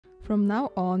From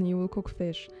now on you will cook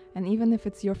fish, and even if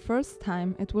it's your first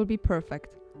time, it will be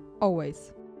perfect.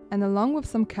 Always. And along with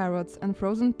some carrots and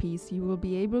frozen peas, you will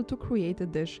be able to create a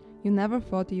dish you never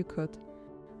thought you could.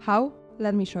 How?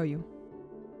 Let me show you.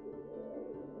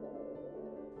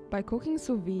 By cooking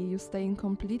sous vide, you stay in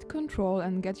complete control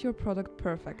and get your product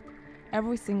perfect,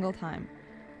 every single time.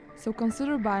 So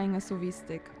consider buying a sous vide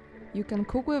stick. You can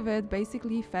cook with it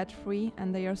basically fat-free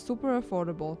and they are super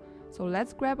affordable. So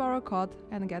let's grab our cod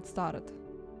and get started.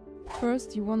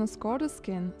 First, you want to score the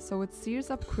skin so it sears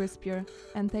up crispier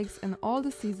and takes in all the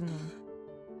seasoning.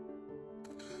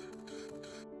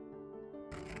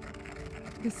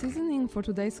 The seasoning for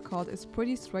today's cod is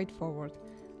pretty straightforward.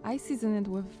 I season it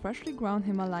with freshly ground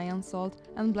Himalayan salt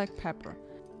and black pepper.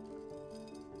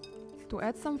 To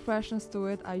add some freshness to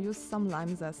it, I use some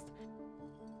lime zest.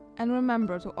 And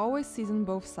remember to always season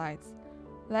both sides.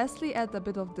 Lastly, add a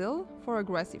bit of dill for a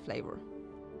grassy flavor.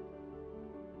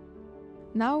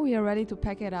 Now we are ready to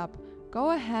pack it up. Go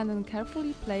ahead and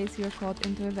carefully place your cod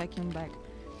into a vacuum bag.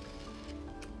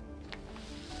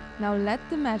 Now let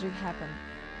the magic happen.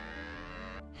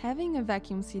 Having a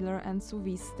vacuum sealer and sous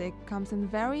vide stick comes in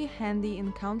very handy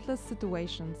in countless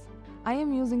situations. I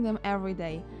am using them every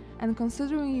day, and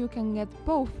considering you can get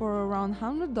both for around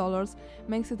 $100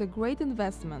 makes it a great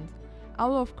investment. I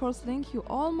will of course link you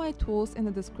all my tools in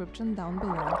the description down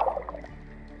below.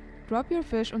 Drop your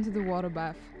fish into the water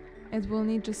bath. It will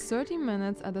need just 30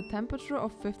 minutes at a temperature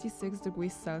of 56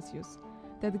 degrees Celsius.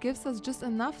 That gives us just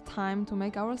enough time to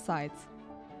make our sides.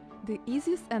 The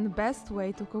easiest and best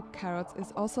way to cook carrots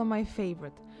is also my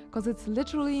favorite, cause it's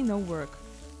literally no work.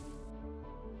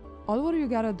 All what you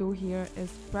gotta do here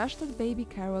is brush the baby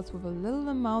carrots with a little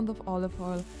amount of olive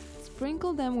oil,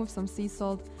 sprinkle them with some sea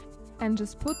salt, and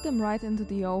just put them right into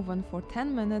the oven for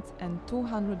 10 minutes and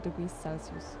 200 degrees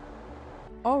Celsius.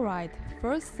 Alright,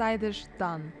 first side dish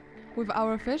done. With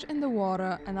our fish in the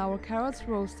water and our carrots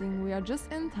roasting, we are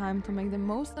just in time to make the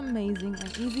most amazing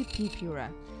and easy pea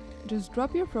puree. Just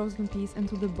drop your frozen peas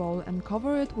into the bowl and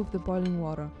cover it with the boiling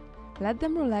water. Let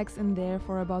them relax in there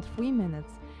for about 3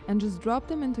 minutes and just drop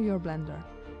them into your blender.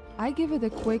 I give it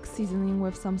a quick seasoning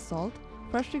with some salt,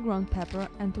 freshly ground pepper,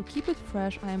 and to keep it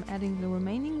fresh I am adding the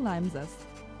remaining lime zest.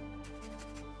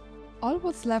 All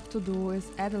what's left to do is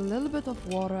add a little bit of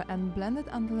water and blend it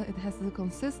until it has the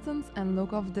consistency and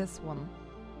look of this one.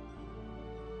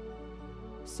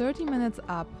 30 minutes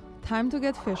up, time to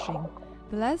get fishing.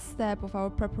 The last step of our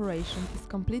preparation is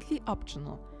completely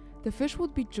optional. The fish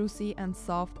would be juicy and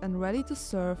soft and ready to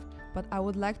serve, but I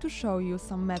would like to show you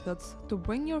some methods to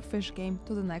bring your fish game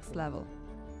to the next level.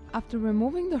 After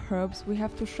removing the herbs, we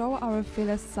have to show our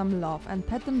fillets some love and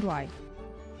pat them dry.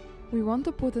 We want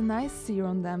to put a nice sear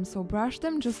on them, so brush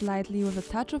them just lightly with a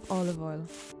touch of olive oil.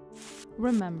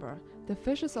 Remember, the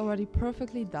fish is already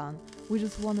perfectly done. We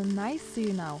just want a nice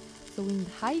sear now, so we need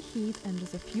high heat and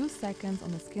just a few seconds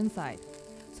on the skin side.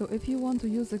 So if you want to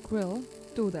use a grill,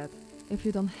 do that. If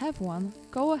you don't have one,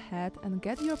 go ahead and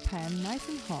get your pan nice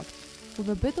and hot. With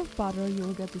a bit of butter you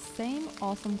will get the same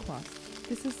awesome crust.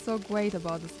 This is so great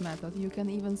about this method. You can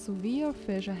even sous vide your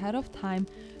fish ahead of time,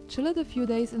 chill it a few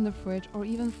days in the fridge, or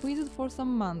even freeze it for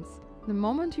some months. The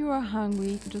moment you are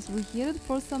hungry, just reheat it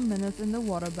for some minutes in the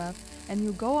water bath and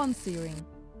you go on searing.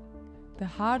 The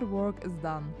hard work is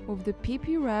done. With the pea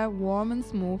puree warm and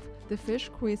smooth, the fish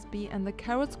crispy and the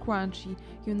carrots crunchy,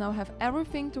 you now have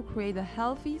everything to create a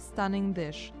healthy, stunning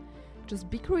dish. Just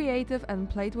be creative and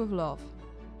plate with love.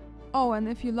 Oh, and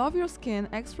if you love your skin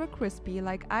extra crispy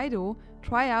like I do,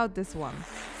 try out this one.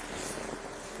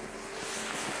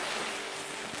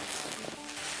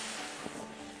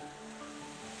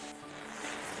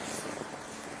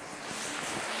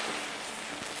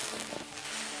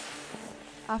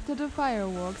 After the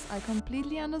fireworks, I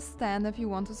completely understand if you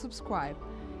want to subscribe.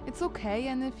 It's okay,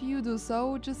 and if you do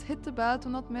so, just hit the bell to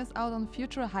not miss out on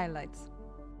future highlights.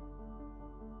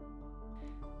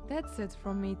 That's it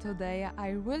from me today. I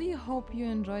really hope you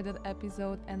enjoyed that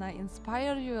episode and I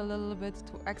inspired you a little bit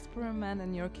to experiment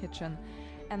in your kitchen.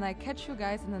 And I catch you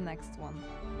guys in the next one.